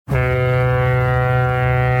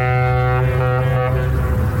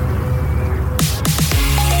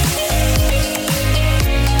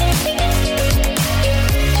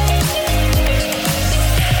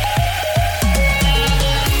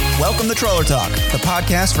Trawler Talk, the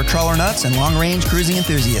podcast for trawler nuts and long-range cruising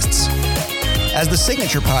enthusiasts. As the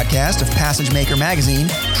signature podcast of Passage Maker magazine,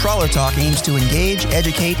 Trawler Talk aims to engage,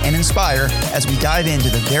 educate, and inspire as we dive into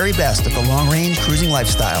the very best of the long-range cruising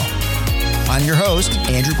lifestyle. I'm your host,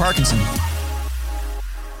 Andrew Parkinson.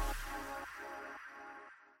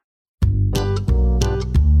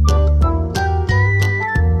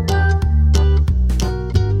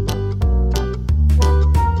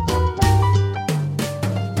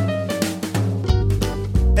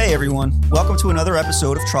 Hey everyone, welcome to another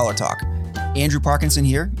episode of Trawler Talk. Andrew Parkinson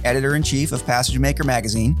here, Editor-in-Chief of Passage Maker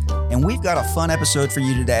magazine, and we've got a fun episode for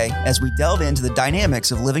you today as we delve into the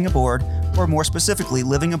dynamics of living aboard, or more specifically,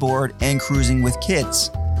 living aboard and cruising with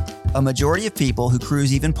kids. A majority of people who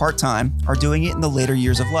cruise even part-time are doing it in the later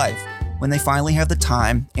years of life, when they finally have the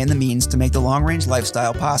time and the means to make the long-range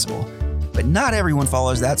lifestyle possible. But not everyone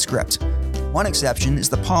follows that script. One exception is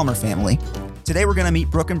the Palmer family. Today we're going to meet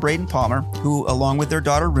Brooke and Braden Palmer, who, along with their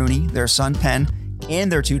daughter Rooney, their son Penn, and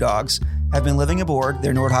their two dogs, have been living aboard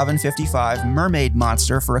their Nordhavn 55 Mermaid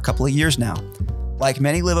Monster for a couple of years now. Like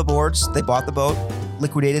many live-aboards, they bought the boat,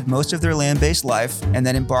 liquidated most of their land-based life, and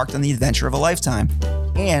then embarked on the adventure of a lifetime.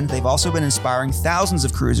 And they've also been inspiring thousands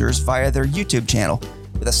of cruisers via their YouTube channel,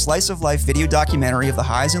 with a slice-of-life video documentary of the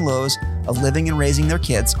highs and lows of living and raising their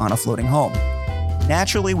kids on a floating home.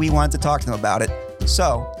 Naturally, we wanted to talk to them about it.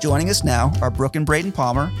 So, joining us now are Brooke and Braden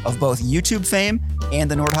Palmer of both YouTube fame and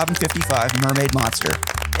the Nordhavn 55 Mermaid Monster.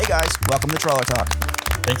 Hey guys, welcome to Trawler Talk.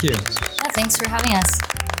 Thank you. Yeah, thanks for having us.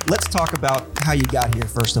 Let's talk about how you got here,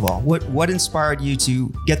 first of all. What inspired you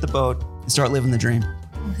to get the boat and start living the dream?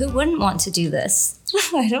 Who wouldn't want to do this?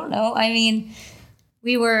 I don't know. I mean,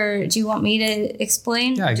 do you want me to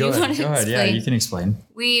explain? Yeah, go ahead. Yeah, you can explain.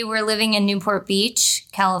 We were living in Newport Beach,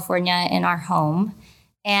 California, in our home.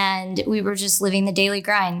 And we were just living the daily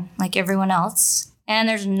grind like everyone else. And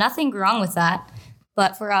there's nothing wrong with that.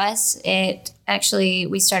 But for us,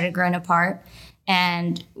 we started growing apart.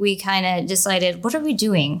 And we kind of decided, what are we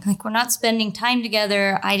doing? Like, we're not spending time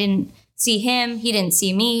together. I didn't see him. He didn't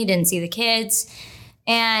see me. He didn't see the kids.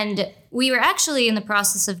 And we were actually in the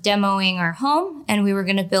process of demoing our home. And we were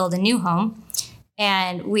going to build a new home.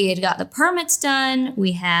 And we had got the permits done.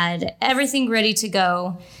 We had everything ready to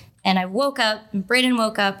go. And I woke up, and Braden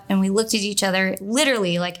woke up, and we looked at each other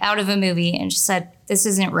literally like out of a movie and just said, this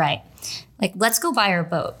isn't right. Like, let's go buy our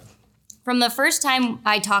boat. From the first time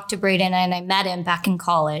I talked to Braden and I met him back in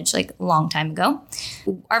college, like a long time ago,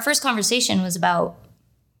 our first conversation was about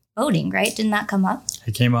boating, right? Didn't that come up?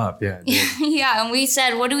 It came up, yeah. Yeah, and we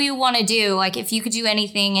said, what do we want to do? Like, if you could do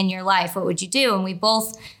anything in your life, what would you do? And we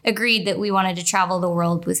both agreed that we wanted to travel the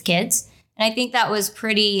world with kids. And I think that was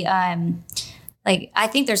pretty... I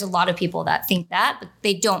think there's a lot of people that think that, but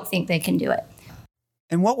they don't think they can do it.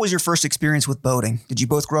 And what was your first experience with boating? Did you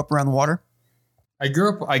both grow up around the water? I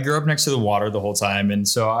grew up next to the water the whole time. And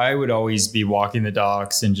so I would always be walking the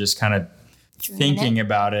docks and just kind of thinking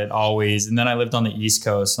about it always. And then I lived on the East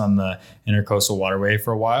Coast on the Intercoastal Waterway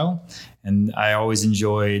for a while. And I always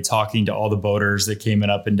enjoyed talking to all the boaters that came in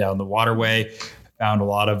up and down the waterway. Found a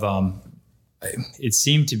lot of, it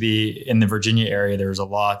seemed to be in the Virginia area, there was a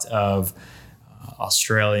lot of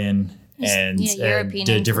Australian and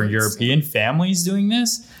different European families doing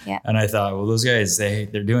this. Yeah. And I thought, well, those guys, they're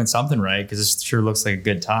doing something right, because this sure looks like a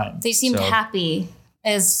good time. They seemed happy,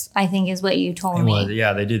 I think is what you told me.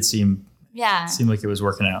 Yeah, they did seemed like it was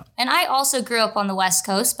working out. And I also grew up on the West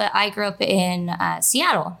Coast, but I grew up in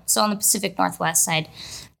Seattle, so on the Pacific Northwest side.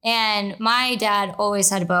 And my dad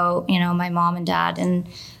always had a boat, my mom and dad, and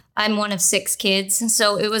I'm one of 6 kids,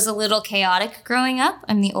 so it was a little chaotic growing up.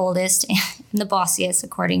 I'm the oldest and the bossiest,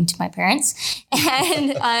 according to my parents.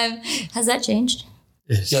 And has that changed?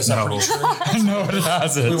 Yes, I'm pretty sure. No, it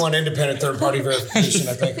hasn't. We want independent third-party verification,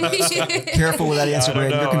 I think. Careful with that answer,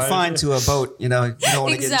 Braden. You're confined to a boat. You don't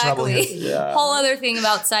want to get in trouble here. Yeah. Whole other thing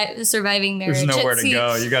about surviving marriage. There's nowhere to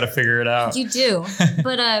go. You got to figure it out. You do.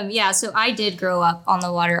 But so I did grow up on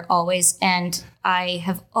the water always, and I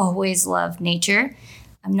have always loved nature.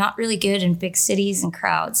 I'm not really good in big cities and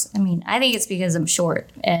crowds. I mean, I think it's because I'm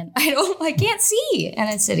short and I can't see in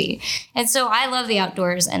a city. And so I love the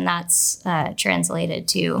outdoors, and that's translated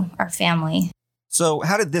to our family. So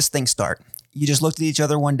how did this thing start? You just looked at each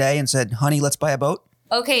other one day and said, honey, let's buy a boat?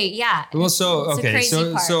 Okay, yeah. Well, so It's a okay, crazy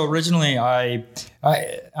so part. so originally I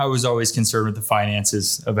was always concerned with the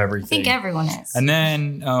finances of I everything. think everyone is. And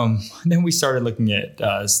then we started looking at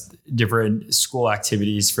different school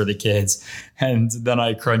activities for the kids, and then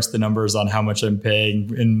I crunched the numbers on how much I'm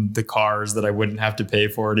paying in the cars that I wouldn't have to pay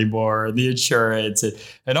for anymore, the insurance,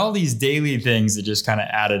 and all these daily things that just kind of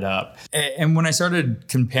added up. And when I started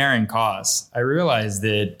comparing costs, I realized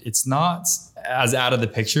that it's not as out of the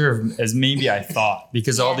picture as maybe I thought,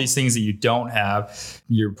 because all these things that you don't have,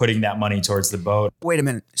 you're putting that money towards the boat. Wait a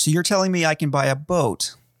minute. So you're telling me I can buy a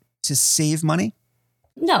boat to save money?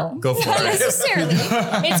 No, Go for not it. necessarily.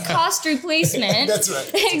 It's cost replacement. That's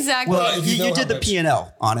right. Exactly. Well, if you know you how did the much-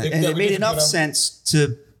 P&L on it, and Yeah, it we made did the enough P&L. sense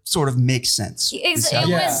to sort of make sense. It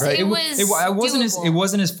was right? it was doable. It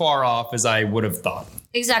wasn't as far off as I would have thought.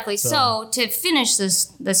 Exactly. So to finish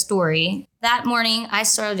the story, that morning I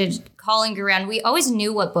started calling around. We always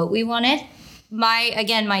knew what boat we wanted.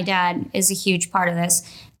 My dad is a huge part of this.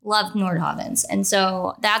 Loved Nordhavens. And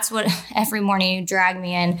so that's what every morning he'd drag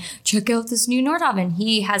me in, check out this new Nordhaven.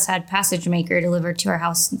 He has had Passage Maker delivered to our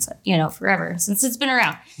house since, forever, since it's been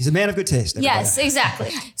around. He's a man of good taste. everybody. Yes, exactly.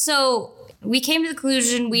 So we came to the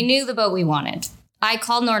conclusion, we knew the boat we wanted. I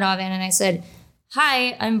called Nordhaven and I said,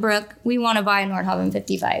 hi, I'm Brooke. We want to buy a Nordhaven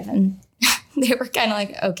 55. And they were kind of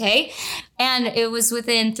like, okay. And it was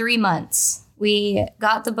within 3 months. We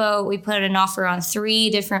got the boat. We put an offer on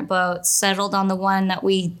 3 different boats, settled on the one that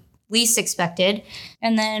we least expected.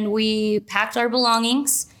 And then we packed our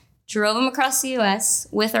belongings, drove them across the U.S.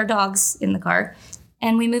 with our dogs in the car,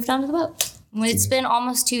 and we moved onto the boat. It's been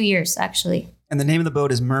almost 2 years, actually. And the name of the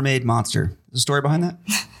boat is Mermaid Monster. There's a story behind that?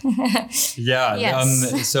 Yeah.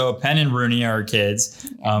 Yes. So Penn and Rooney are our kids,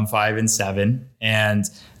 5 and 7. And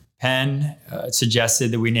Penn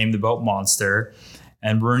suggested that we name the boat Monster.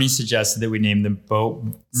 And Rooney suggested that we name the boat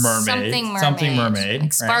Mermaid. Something mermaid. Like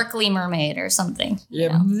right? Sparkly mermaid or something.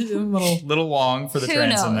 Yeah, a little long for the Who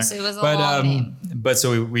trans in knows? there. It was a long name. But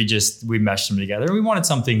so we meshed them together. We wanted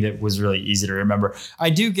something that was really easy to remember. I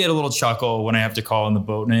do get a little chuckle when I have to call in the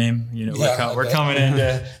boat name. We're coming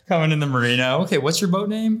in the marina. Okay, what's your boat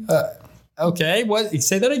name? Okay, what?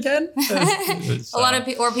 Say that again. A lot of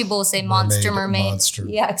people will say monster, mermaid. Monster.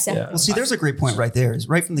 Yeah, exactly. Well, see, there's a great point right there. Is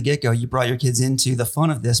right from the get-go, you brought your kids into the fun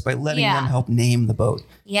of this by letting Yeah. them help name the boat.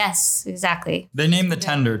 Yes, exactly. They named the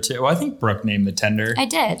tender too. Well, I think Brooke named the tender. I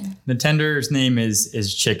did. The tender's name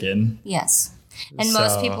is Chicken. Yes. And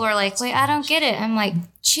most So- people are like, wait, I don't get it. I'm like,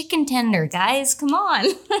 chicken tender, guys, come on.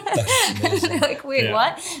 They're like, wait, Yeah.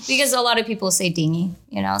 what? Because a lot of people say dingy,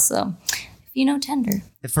 so if tender.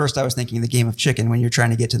 At first, I was thinking the game of chicken when you're trying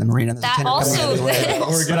to get to the marina. There's That a tender coming also- out of the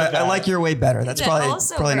way. But I like your way better. That's That probably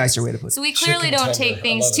also a works. nicer way to put it. So we clearly Chicken don't tender. take I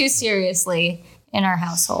things love it. too seriously in our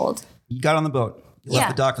household. You got on the boat. You left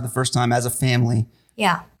Yeah. the dock for the first time as a family.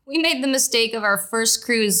 Yeah. We made the mistake of our first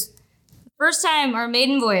cruise. First time, our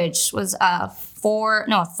maiden voyage was a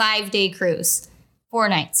 5-day cruise, 4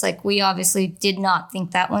 nights. Like, we obviously did not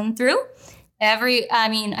think that one through.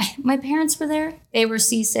 My parents were there. They were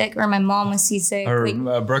seasick, or my mom was seasick.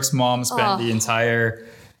 Brooke's mom spent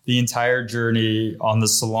the entire journey on the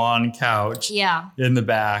salon couch Yeah. in the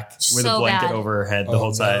back with So a blanket bad. over her head the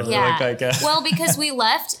whole time. Yeah. Well, because we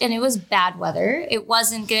left and it was bad weather. It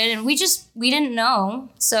wasn't good. And we didn't know.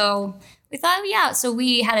 So we thought, So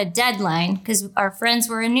we had a deadline because our friends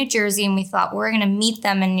were in New Jersey and we thought we're going to meet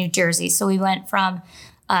them in New Jersey. So we went from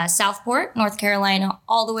Southport, North Carolina,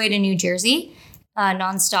 all the way to New Jersey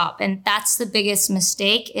nonstop. And that's the biggest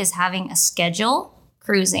mistake, is having a schedule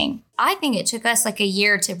cruising. I think it took us like a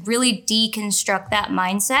year to really deconstruct that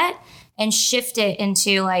mindset and shift it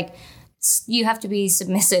into like, you have to be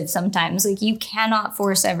submissive sometimes. Like, you cannot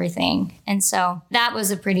force everything. And so that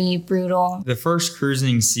was a pretty brutal. The first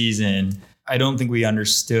cruising season, I don't think we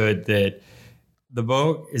understood that the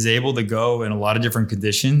boat is able to go in a lot of different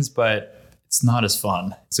conditions, but it's not as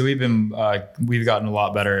fun. So we've gotten a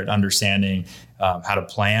lot better at understanding how to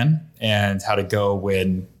plan and how to go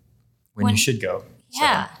when you should go.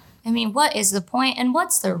 Yeah. What is the point and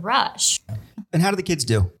what's the rush? And how did the kids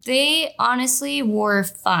do? They honestly were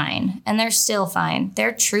fine, and they're still fine.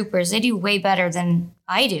 They're troopers. They do way better than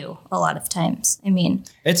I do a lot of times.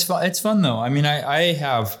 It's fun. It's fun though. I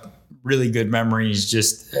have really good memories.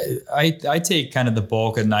 Just I take kind of the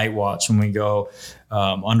bulk of night watch when we go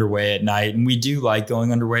underway at night, and we do like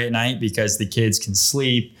going underway at night because the kids can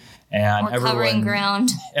sleep and We're covering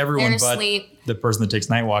ground. everyone They're but asleep. the person that takes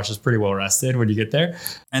night watch is pretty well rested when you get there.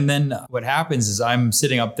 And then what happens is I'm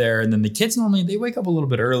sitting up there, and then the kids normally, they wake up a little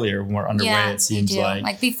bit earlier when we're underway, it seems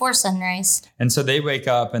like before sunrise. And so they wake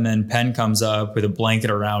up, and then Penn comes up with a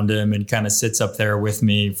blanket around him and kind of sits up there with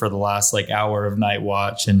me for the last like hour of night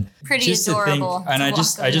watch. And pretty just adorable. To think, and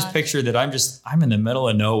I just picture that I'm in the middle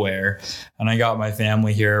of nowhere, and I got my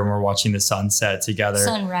family here, and we're watching the sunset together.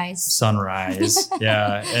 Sunrise.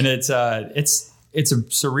 Yeah. And it's a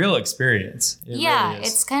surreal experience. It really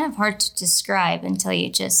is. It's kind of hard to describe until you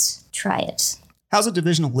just try it. How's a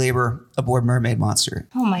division of labor aboard Mermaid Monster?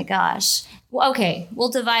 Oh my gosh. Well, okay, we'll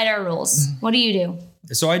divide our roles. What do you do?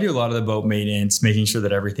 So I do a lot of the boat maintenance, making sure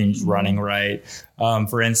that everything's running right.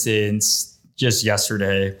 For instance, just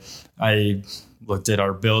yesterday, I looked at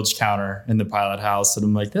our bilge counter in the pilot house, and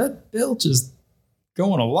I'm like, that bilge is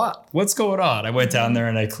going a lot. What's going on? I went down there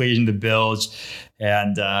and I cleaned the bilge,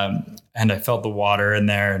 and I felt the water in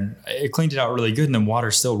there, and it cleaned it out really good. And then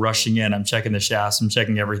water's still rushing in. I'm checking the shafts. I'm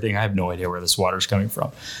checking everything. I have no idea where this water's coming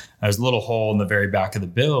from. There's a little hole in the very back of the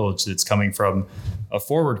bilge that's coming from a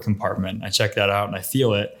forward compartment. I check that out and I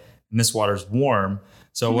feel it. And this water's warm.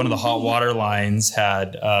 So one of the hot water lines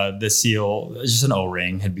had the seal, just an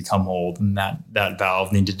O-ring, had become old, and that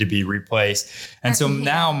valve needed to be replaced. And so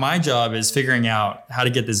now my job is figuring out how to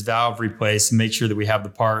get this valve replaced and make sure that we have the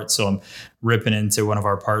parts. So I'm ripping into one of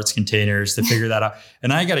our parts containers to figure that out.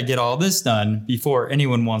 And I got to get all this done before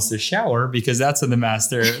anyone wants to shower, because that's in the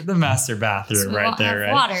master bathroom so right there.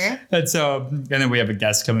 Right? Water. And then we have a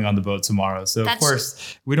guest coming on the boat tomorrow. So of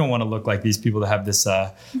course we don't want to look like these people that have this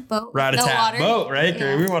rat-a-tat boat, right?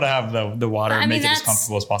 Yeah. We want to have the water and make it as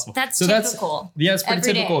comfortable as possible. That's typical. It's pretty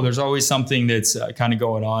typical. Day. There's always something that's kind of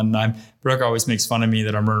going on. Brooke always makes fun of me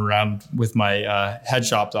that I'm running around with my head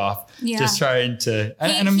chopped off, just trying to,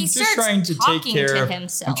 and I'm just trying to take care of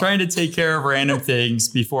himself. I'm trying to take care of random things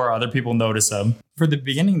before other people notice them. For the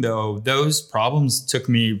beginning, though, those problems took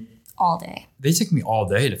me all day. They took me all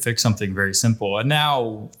day to fix something very simple. And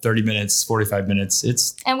now 30 minutes, 45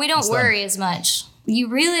 minutes, and we don't worry as much. You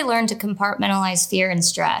really learn to compartmentalize fear and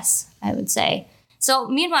stress, I would say. So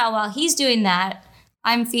meanwhile, while he's doing that,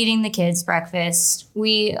 I'm feeding the kids breakfast.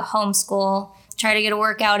 We homeschool, try to get a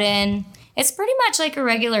workout in. It's pretty much like a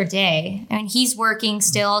regular day. I mean, he's working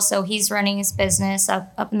still, so he's running his business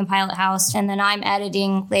up in the pilot house. And then I'm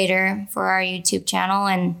editing later for our YouTube channel.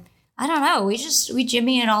 And I don't know, we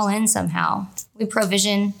jimmy it all in somehow. We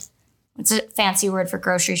provision. It's a fancy word for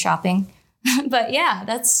grocery shopping. But yeah,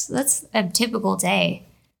 that's a typical day.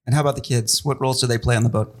 And how about the kids? What roles do they play on the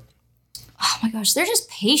boat? Oh my gosh, they're just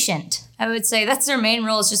patient. I would say that's their main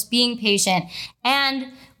role, is just being patient. And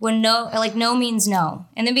when no means no.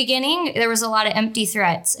 In the beginning, there was a lot of empty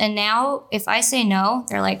threats. And now if I say no,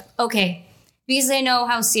 they're like, okay, because they know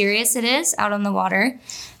how serious it is out on the water.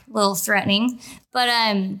 A little threatening. But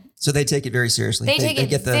so they take it very seriously. They take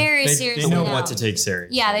it very seriously. They know what to take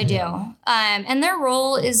seriously. Yeah, they do. And their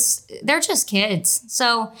role is, they're just kids.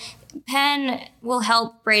 So Penn will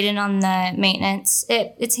help Brayden on the maintenance.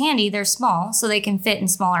 It's handy. They're small, so they can fit in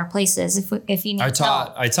smaller places if you need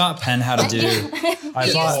help. I taught Penn how to do.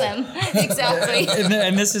 Use them. Exactly.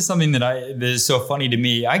 And this is something that is so funny to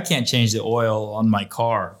me. I can't change the oil on my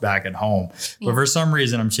car back at home. But for some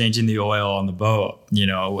reason, I'm changing the oil on the boat,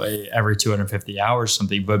 every 250 hours or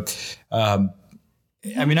something. But I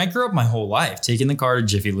mean, I grew up my whole life taking the car to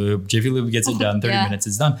Jiffy Lube. Jiffy Lube gets it done. 30 minutes,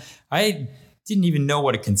 it's done. I didn't even know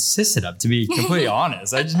what it consisted of, to be completely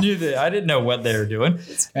honest. I just knew that I didn't know what they were doing.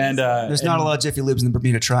 And there's not a lot of Jiffy Lubes in the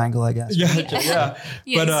Bermuda Triangle, I guess. Yeah.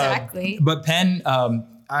 But, exactly. But Penn,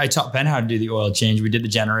 I taught Penn how to do the oil change. We did the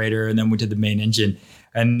generator, and then we did the main engine.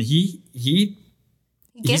 And he's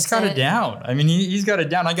got it down. I mean, he's got it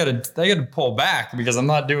down. I got to pull back because I'm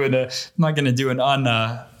not going to do an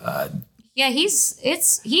yeah,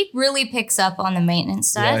 he really picks up on the maintenance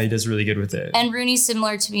stuff. Yeah, he does really good with it. And Rooney's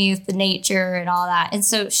similar to me with the nature and all that. And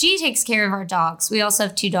so she takes care of our dogs. We also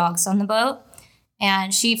have 2 dogs on the boat.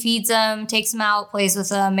 And she feeds them, takes them out, plays with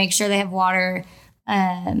them, makes sure they have water.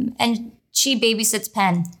 And she babysits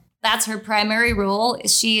Penn. That's her primary role.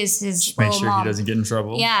 She is his Make sure mom. He doesn't get in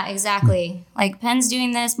trouble. Yeah, exactly. Like, Penn's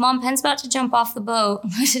doing this. Mom, Penn's about to jump off the boat.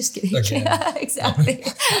 Just kidding. Okay. Yeah, exactly.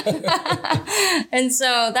 And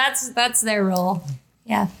so that's their role.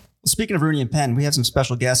 Yeah. Well, speaking of Rooney and Penn, we have some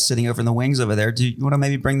special guests sitting over in the wings over there. Do you want to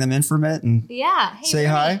maybe bring them in for a minute and say Rooney,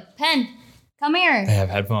 hi? Penn, come here. They have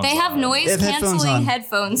headphones. They have noise canceling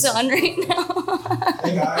headphones on right now.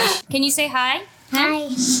 Hey, guys. Can you say hi? Hi.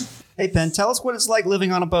 Hey, Penn, tell us what it's like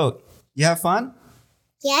living on a boat. You have fun?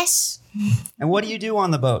 Yes. And what do you do on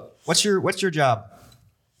the boat? What's your job?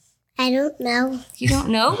 I don't know. You don't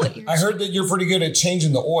know what you're I heard that you're pretty good at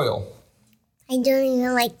changing the oil. I don't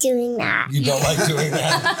even like doing that. You don't like doing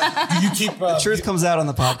that? Do you keep... Truth comes out on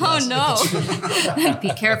the podcast. Oh no! Be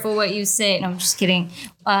careful what you say. No, I'm just kidding.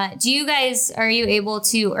 Are you able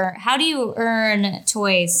to, or how do you earn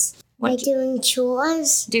toys? Like doing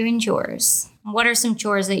chores. Doing chores. What are some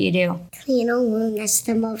chores that you do? Clean a room. That's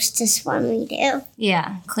the most one we do.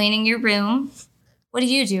 Yeah, cleaning your room. What do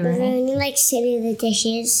you do, Rooney? Rooney likes to do the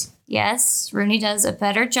dishes. Yes, Rooney does a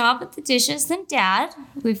better job at the dishes than Dad.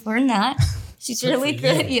 We've learned that. She's really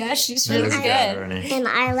good. Yeah, she's really good. And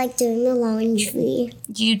I like doing the laundry.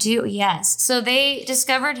 You do, yes. So they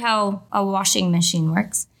discovered how a washing machine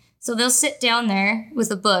works. So they'll sit down there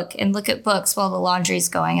with a book and look at books while the laundry's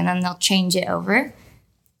going, and then they'll change it over.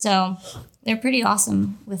 So they're pretty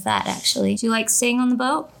awesome with that, actually. Do you like staying on the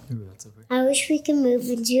boat? Ooh, that's okay. I wish we could move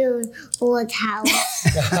into an old house.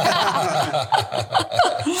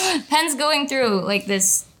 Penn's going through like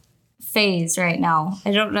this phase right now.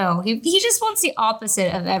 I don't know. He just wants the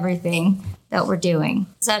opposite of everything that we're doing.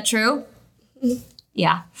 Is that true?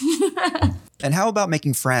 Yeah. And how about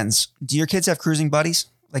making friends? Do your kids have cruising buddies?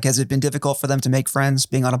 Like, has it been difficult for them to make friends,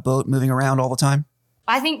 being on a boat, moving around all the time?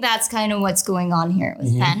 I think that's kind of what's going on here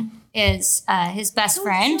with Penn. Is his best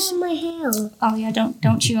friend. Don't chew on my hair. Oh yeah,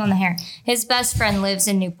 don't chew on the hair. His best friend lives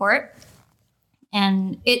in Newport.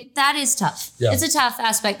 And that is tough. Yeah. It's a tough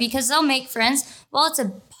aspect because they'll make friends. Well, it's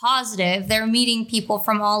a positive. They're meeting people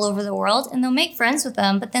from all over the world and they'll make friends with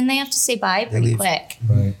them, but then they have to say bye pretty quick.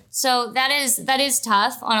 Right. So that is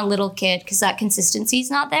tough on a little kid because that consistency is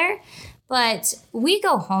not there. But we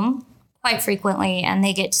go home quite frequently and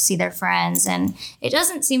they get to see their friends, and it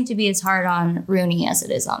doesn't seem to be as hard on Rooney as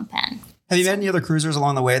it is on Penn. Have you met any other cruisers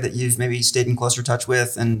along the way that you've maybe stayed in closer touch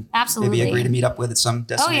with and Absolutely. maybe agree to meet up with at some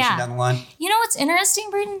destination down the line? You know what's interesting,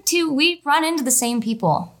 Braden, too? We run into the same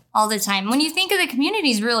people all the time. When you think of the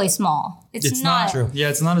community is really small. It's not true. Yeah,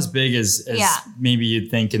 it's not as big as maybe you'd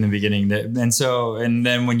think in the beginning. And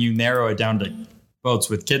then when you narrow it down to boats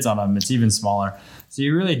with kids on them, it's even smaller. So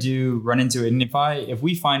you really do run into it. And if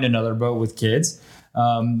we find another boat with kids,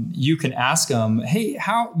 you can ask them, hey,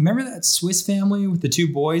 remember that Swiss family with the two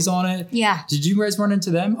boys on it? Yeah. Did you guys run into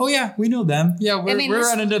them? Oh yeah, we know them. Yeah, we're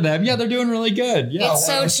running into them. Yeah, they're doing really good. Yeah. It's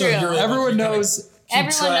so true. Everyone knows.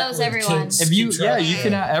 Everyone knows everyone.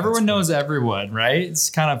 Everyone knows everyone, right? It's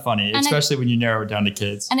kind of funny, especially when you narrow it down to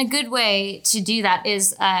kids. And a good way to do that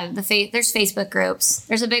is there's Facebook groups.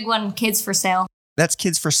 There's a big one, Kids for Sale. That's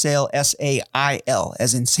Kids for Sale, SAIL,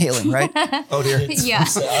 as in sailing, right? Oh, dear. Yeah.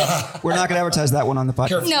 We're not going to advertise that one on the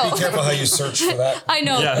podcast. No. Be careful how you search for that. I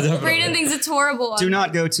know. Yeah, Braden thinks it's horrible. Do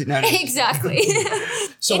not go to... No. Exactly.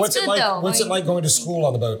 So what's it like? What's it like going to school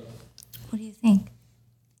on the boat? What do you think?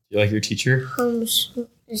 You like your teacher?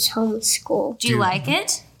 It's homeschool. Do you like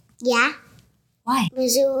it? Yeah. Why?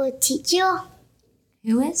 Was it a teacher?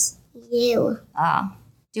 Who is? You.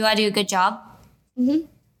 Do I do a good job? Mm-hmm.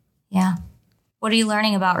 Yeah. What are you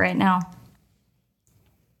learning about right now?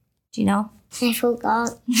 Do you know? I forgot.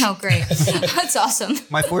 Oh, great. That's awesome.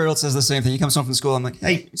 My 4-year-old says the same thing. He comes home from school. I'm like,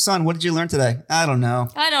 hey, son, what did you learn today? I don't know.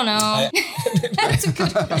 That's a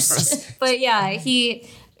good question. But yeah, the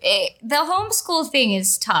homeschool thing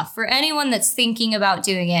is tough for anyone that's thinking about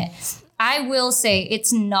doing it. I will say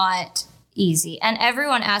it's not easy. And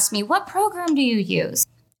everyone asks me, what program do you use?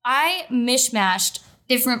 I mishmashed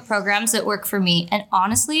different programs that work for me. And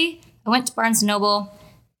honestly, I went to Barnes & Noble,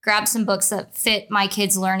 grabbed some books that fit my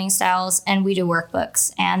kids' learning styles, and we do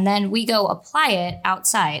workbooks. And then we go apply it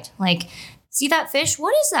outside. Like, see that fish?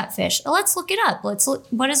 What is that fish? Let's look it up. What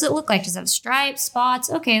does it look like? Does it have stripes, spots?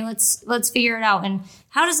 Okay, let's figure it out. And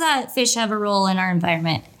how does that fish have a role in our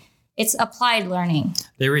environment? It's applied learning.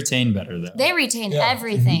 They retain better, though. They retain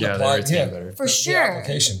everything. Yeah, they retain better. For sure.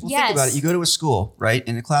 Application. Well, think about it. You go to a school, right?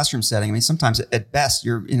 In a classroom setting. I mean, sometimes at best,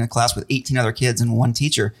 you're in a class with 18 other kids and one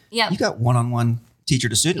teacher. Yeah. You got one-on-one teacher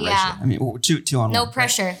to student ratio. I mean, two on no one.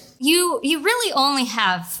 pressure. Right? You really only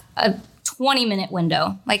have a 20-minute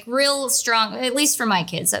window, like real strong, at least for my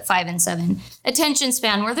kids at 5 and 7, attention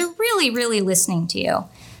span where they're really, really listening to you.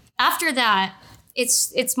 After that,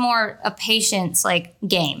 it's more a patience like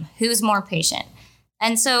game. Who's more patient?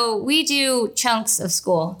 And so we do chunks of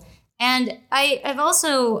school. And I've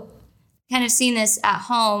also kind of seen this at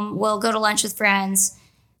home. We'll go to lunch with friends.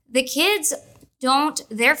 The kids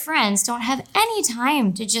their friends don't have any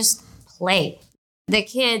time to just play. The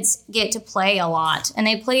kids get to play a lot and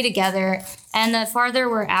they play together. And the farther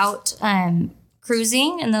we're out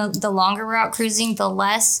cruising and the longer we're out cruising, the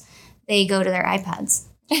less they go to their iPads.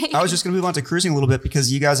 I was just going to move on to cruising a little bit because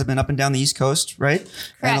you guys have been up and down the East Coast, right?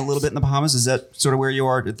 Correct. And a little bit in the Bahamas. Is that sort of where you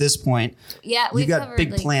are at this point? Yeah. You've got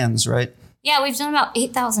big plans, right? Yeah, we've done about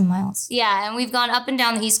 8,000 miles. Yeah, and we've gone up and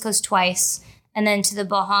down the East Coast twice. and then to the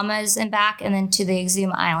Bahamas and back, and then to the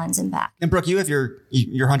Exuma Islands and back. And Brooke, you have your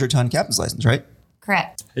 100-ton captain's license, right?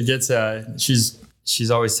 Correct. It gets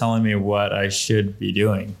she's always telling me what I should be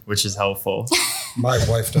doing, which is helpful. My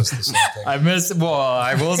wife does the same thing.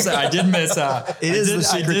 I will say I did miss. It is the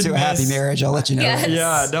secret to a happy marriage. I'll let you know. Yes.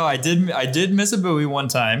 Yeah, no, I did miss a buoy one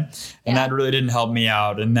time, and that really didn't help me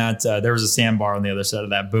out. And that there was a sandbar on the other side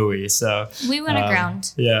of that buoy, so We went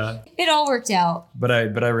aground. yeah. It all worked out. But I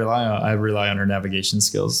rely on her navigation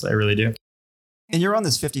skills. I really do. And you're on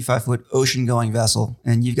this 55-foot ocean-going vessel,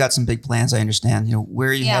 and you've got some big plans. I understand. Where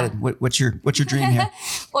are you Yeah. headed? What's your dream here?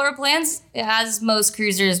 Well, our plans, as most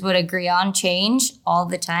cruisers would agree on, change all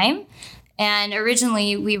the time. And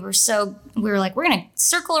originally we were like, we're going to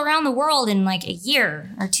circle around the world in like a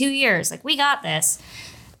year or 2 years. Like, we got this.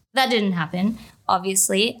 That didn't happen,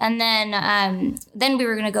 obviously. And then we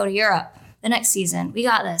were going to go to Europe the next season. We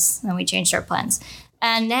got this. Then we changed our plans.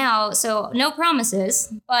 And now, so no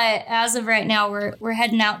promises, but as of right now, we're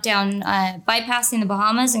heading out down, bypassing the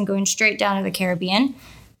Bahamas and going straight down to the Caribbean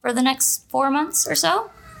for the next 4 months or so.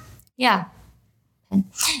 Yeah. And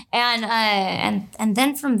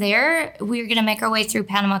then from there, we're going to make our way through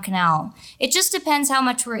Panama Canal. It just depends how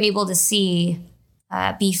much we're able to see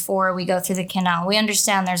before we go through the canal. We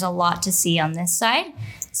understand there's a lot to see on this side,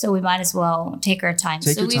 so we might as well take our time.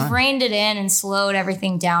 Take so your we've time. reined it in and slowed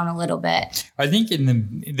everything down a little bit. I think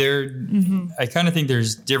I kind of think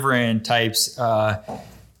there's different types.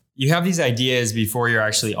 You have these ideas before you're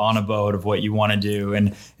actually on a boat of what you want to do.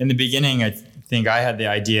 And in the beginning, I think I had the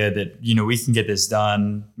idea that, we can get this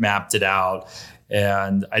done, mapped it out.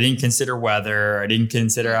 And I didn't consider weather. I didn't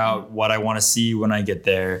consider out what I want to see when I get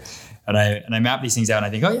there. And I map these things out and I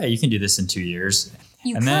think, oh yeah, you can do this in 2 years.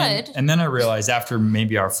 You and could. Then I realized after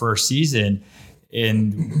maybe our first season,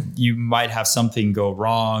 and you might have something go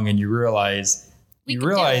wrong, and you realize We could do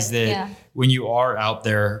it, that yeah. when you are out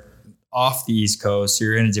there off the East Coast,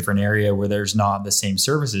 you're in a different area where there's not the same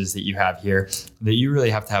services that you have here, that you really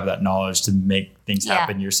have to have that knowledge to make things Yeah.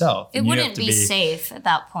 happen yourself. It And you have wouldn't to be safe at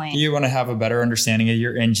that point. You want to have a better understanding of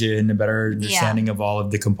your engine, a better understanding of all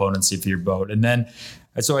of the components of your boat. And then,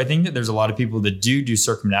 so I think that there's a lot of people that do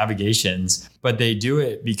circumnavigations, but they do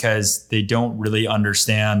it because they don't really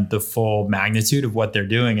understand the full magnitude of what they're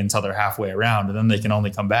doing until they're halfway around, and then they can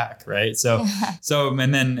only come back, right? So,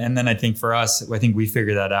 and then I think for us, I think we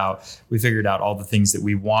figured that out. We figured out all the things that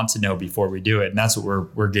we want to know before we do it, and that's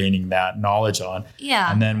what we're gaining that knowledge on.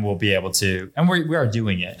 Yeah. And then we'll be able to, and we are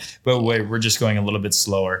doing it, but we're just going a little bit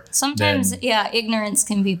slower. Sometimes, than- ignorance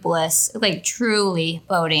can be bliss, like truly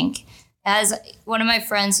boating. As one of my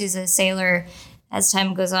friends who's a sailor, as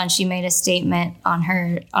time goes on, she made a statement on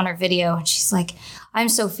her video, and she's like, I'm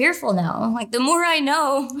so fearful now. Like, the more I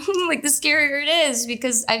know, like, the scarier it is,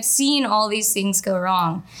 because I've seen all these things go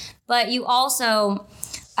wrong. But you also,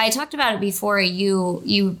 I talked about it before,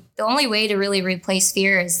 the only way to really replace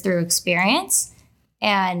fear is through experience.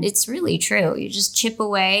 And it's really true. You just chip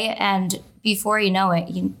away, and before you know it,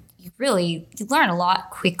 you learn a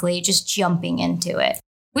lot quickly just jumping into it.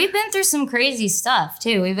 We've been through some crazy stuff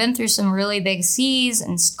too. We've been through some really big seas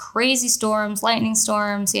and crazy storms, lightning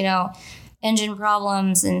storms, engine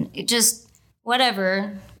problems, and it just,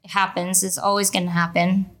 whatever happens is always going to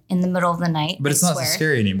happen in the middle of the night. But it's not so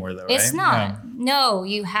scary anymore, though, right? It's not. Yeah. No,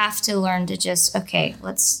 you have to learn to just, okay,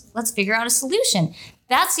 let's figure out a solution.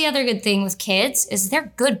 That's the other good thing with kids is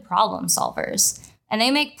they're good problem solvers. And they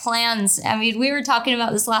make plans. I mean, we were talking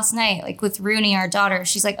about this last night, like with Rooney, our daughter.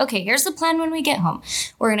 She's like, okay, here's the plan when we get home.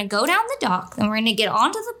 We're going to go down the dock. Then we're going to get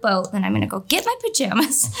onto the boat. Then I'm going to go get my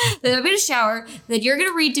pajamas. Then I'm going to shower. Then you're going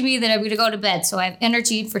to read to me. Then I'm going to go to bed. So I have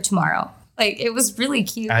energy for tomorrow. Like, it was really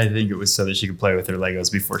cute. I think it was so that she could play with her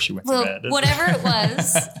Legos before she went to bed. Whatever it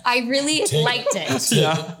was, I really liked it.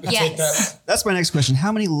 Yeah. Yes. That's my next question.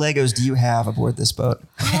 How many Legos do you have aboard this boat?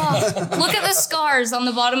 Oh, look at the scars on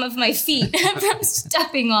the bottom of my feet from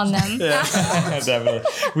stepping on them. Yeah, definitely.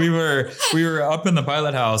 We were up in the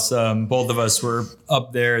pilot house. Both of us were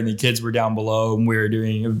up there, and the kids were down below, and we were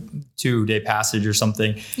doing a 2-day passage or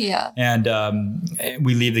something. Yeah. And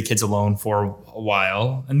we leave the kids alone for a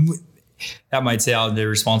while, and that might sound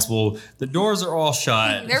irresponsible. The doors are all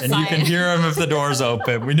shut, They're and fine. you can hear them if the door's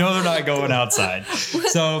open. We know they're not going outside.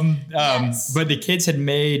 So, Yes. but the kids had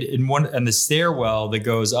made in the stairwell that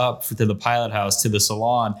goes up to the pilot house to the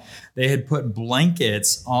salon, they had put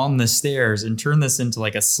blankets on the stairs and turned this into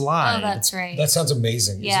like a slide. Oh, that's right. That sounds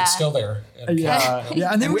amazing. Yeah. Is it still there? Yeah,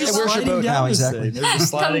 and they were just where's your sliding boat down now, this exactly? thing. They were just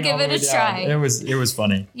sliding give all the it way a down. try. It was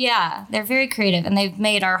funny. Yeah, they're very creative, and they've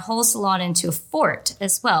made our whole salon into a fort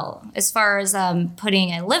as well. As far as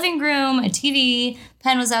putting a living room, a TV,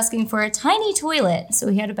 Penn was asking for a tiny toilet, so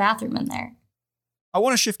we had a bathroom in there. I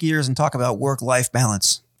want to shift gears and talk about work-life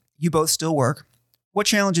balance. You both still work. What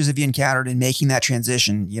challenges have you encountered in making that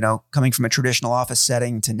transition, coming from a traditional office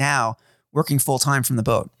setting to now working full-time from the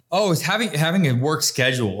boat? Oh, it's having a work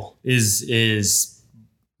schedule is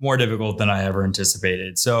more difficult than I ever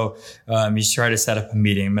anticipated. So you try to set up a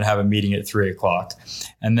meeting. I'm going to have a meeting at 3:00.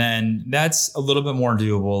 And then that's a little bit more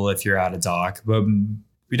doable if you're at a dock. But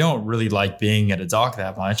we don't really like being at a dock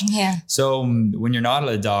that much. Yeah. So when you're not at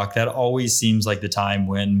a dock, that always seems like the time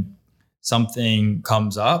when something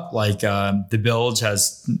comes up, like the bilge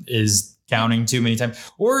is counting too many times,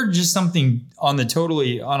 or just something on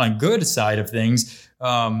a good side of things.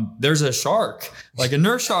 There's a shark, like a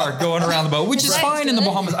nurse shark going around the boat, which is fine in the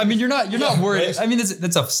Bahamas. I mean, you're not worried. Right. I mean,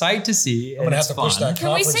 that's a sight to see. I'm gonna have to push that.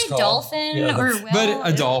 Can we say dolphin or whale? But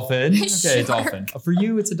a dolphin. Okay, Shark. a dolphin. For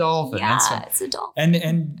you, it's a dolphin. That's Yeah, fine. it's a dolphin.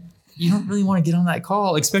 And you don't really want to get on that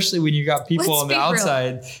call, especially when you got people Let's on the be real.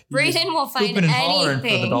 outside. Brayden will find pooping and hollering for the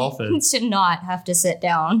anything dolphins. to not have to sit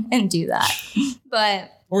down and do that.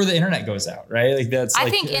 But Or the internet goes out, right? Like that's. I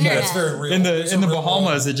like, think Yeah, internet. it's very real. in It's a the real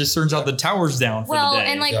Bahamas, world. it just turns out the tower's down for Well, the day.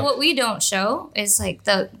 and like Yeah. what we don't show is like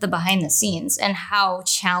the behind the scenes and how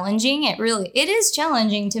challenging it is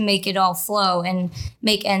challenging to make it all flow and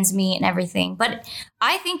make ends meet and everything. But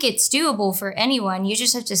I think it's doable for anyone. You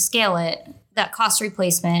just have to scale it. That cost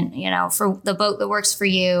replacement, for the boat that works for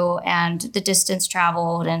you and the distance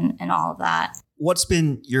traveled and all of that. What's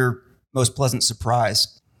been your most pleasant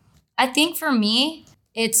surprise? I think for me,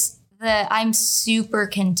 it's that I'm super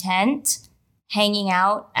content hanging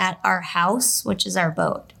out at our house, which is our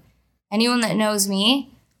boat. Anyone that knows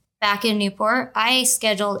me back in Newport, I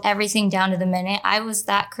scheduled everything down to the minute. I was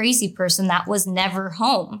that crazy person that was never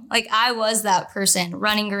home. Like I was that person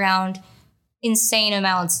running around insane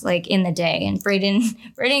amounts like in the day. And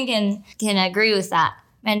Brayden can agree with that.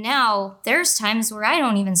 And now there's times where I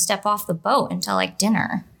don't even step off the boat until like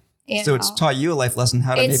dinner. So it's taught you a life lesson,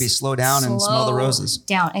 how to maybe slow down and smell the roses.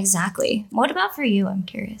 Down, exactly. What about for you? I'm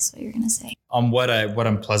curious what you're gonna say. What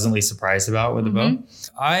I'm pleasantly surprised about with the boat,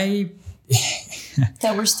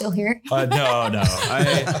 That we're still here. no.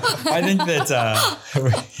 I think that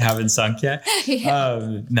we haven't sunk yet.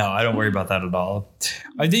 No, I don't worry about that at all.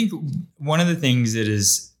 I think one of the things that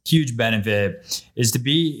is huge benefit is to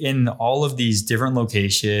be in all of these different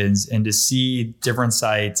locations and to see different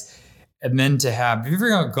sites. And then have you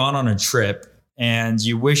ever gone on a trip and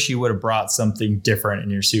you wish you would have brought something different in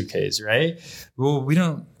your suitcase, right? Well, we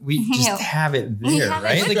just have it there,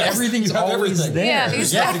 right? Like everything's always everything. there. Yeah,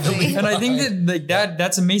 exactly. And I think that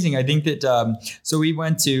that's amazing. I think that, so we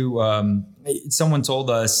went to, someone told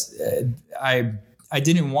us, I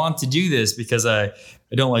didn't want to do this because I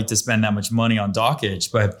don't like to spend that much money on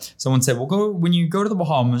dockage, but someone said, well, when you go to the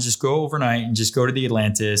Bahamas, just go overnight and just go to the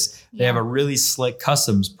Atlantis. They have a really slick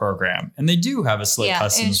customs program, and they do have a slick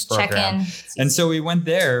customs program. And so we went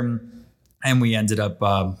there and we ended up,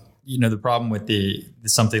 the problem with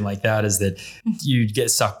something like that is that you get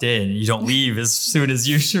sucked in and you don't leave as soon as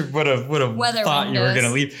you would have thought you were going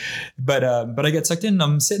to leave. But I get sucked in and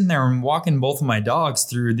I'm sitting there and walking both of my dogs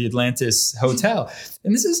through the Atlantis Hotel.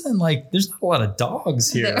 And this isn't like, there's not a lot of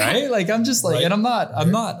dogs here, right? Like I'm just like, and I'm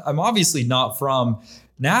obviously not from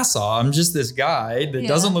Nassau. I'm just this guy that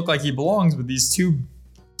doesn't look like he belongs with these two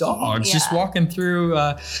dogs just walking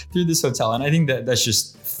through this hotel. And I think that's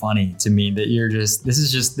just funny to me that this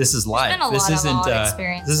is life. This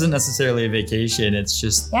isn't necessarily a vacation. It's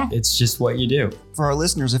just what you do. For our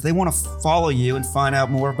listeners, if they want to follow you and find out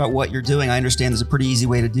more about what you're doing, I understand there's a pretty easy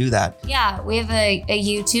way to do that. Yeah, we have a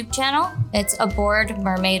YouTube channel. It's Aboard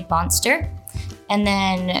Mermaid Monster. And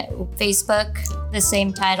then Facebook, the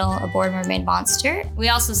same title, Aboard Mermaid Monster. We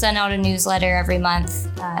also send out a newsletter every month,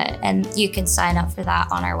 and you can sign up for that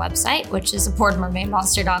on our website, which is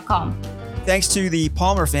aboardmermaidmonster.com. Thanks to the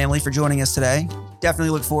Palmer family for joining us today. Definitely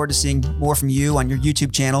look forward to seeing more from you on your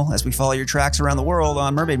YouTube channel as we follow your tracks around the world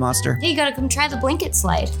on Mermaid Monster. You gotta come try the blanket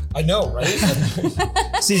slide. I know, right?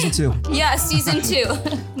 Season 2. Yeah, season 2.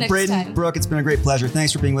 Next Brayden, time. Brooke, it's been a great pleasure.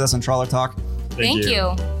 Thanks for being with us on Trawler Talk. Thank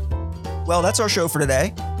you. Well, that's our show for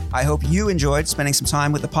today. I hope you enjoyed spending some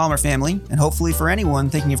time with the Palmer family, and hopefully for anyone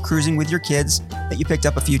thinking of cruising with your kids, that you picked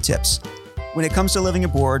up a few tips. When it comes to living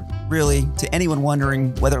aboard, really, to anyone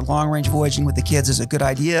wondering whether long-range voyaging with the kids is a good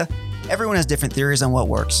idea, everyone has different theories on what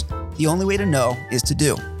works. The only way to know is to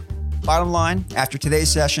do. Bottom line, after today's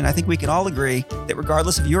session, I think we can all agree that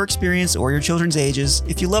regardless of your experience or your children's ages,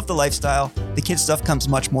 if you love the lifestyle, the kids stuff comes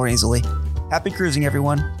much more easily. Happy cruising,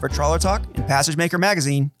 everyone. For Trawler Talk and Passage Maker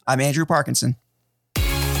Magazine, I'm Andrew Parkinson.